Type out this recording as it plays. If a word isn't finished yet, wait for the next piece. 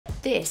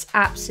This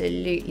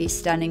absolutely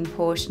stunning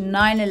Porsche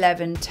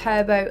 911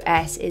 Turbo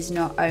S is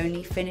not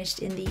only finished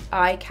in the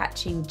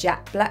eye-catching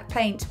jet black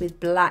paint with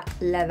black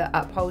leather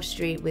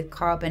upholstery with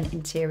carbon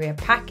interior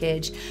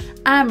package,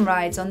 and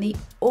rides on the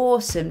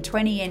awesome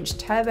 20-inch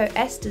Turbo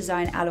S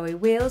design alloy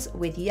wheels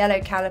with yellow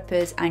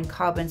calipers and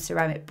carbon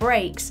ceramic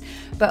brakes,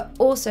 but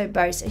also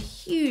boasts a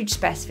huge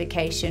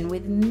specification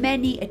with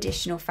many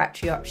additional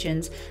factory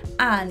options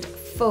and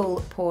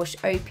full Porsche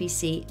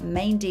OPC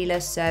main dealer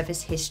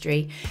service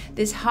history.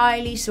 This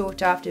highly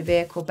sought after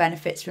vehicle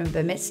benefits from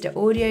Burmester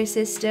audio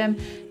system,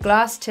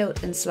 glass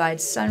tilt and slide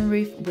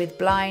sunroof with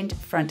blind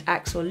front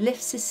axle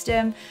lift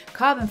system,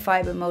 carbon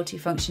fibre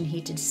multifunction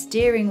heated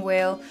steering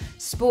wheel,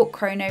 sport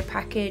chrono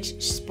package,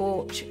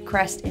 sport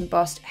Crest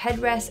embossed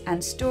headrest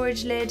and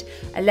storage lid,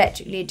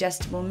 electrically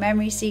adjustable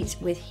memory seats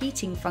with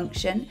heating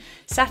function,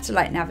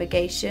 satellite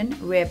navigation,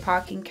 rear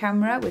parking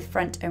camera with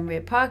front and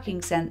rear parking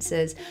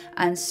sensors,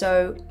 and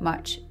so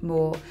much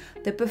more.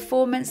 The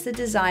performance, the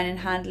design and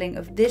handling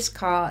of this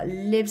car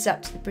lives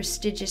up to the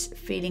prestigious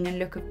feeling and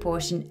look of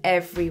Porsche in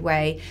every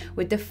way,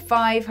 with the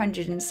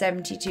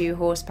 572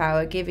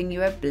 horsepower giving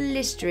you a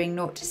blistering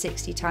 0 to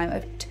 60 time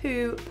of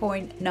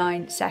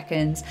 2.9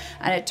 seconds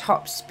and a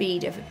top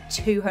speed of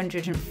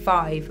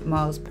 205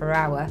 miles per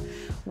hour.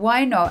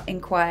 Why not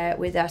inquire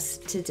with us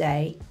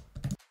today?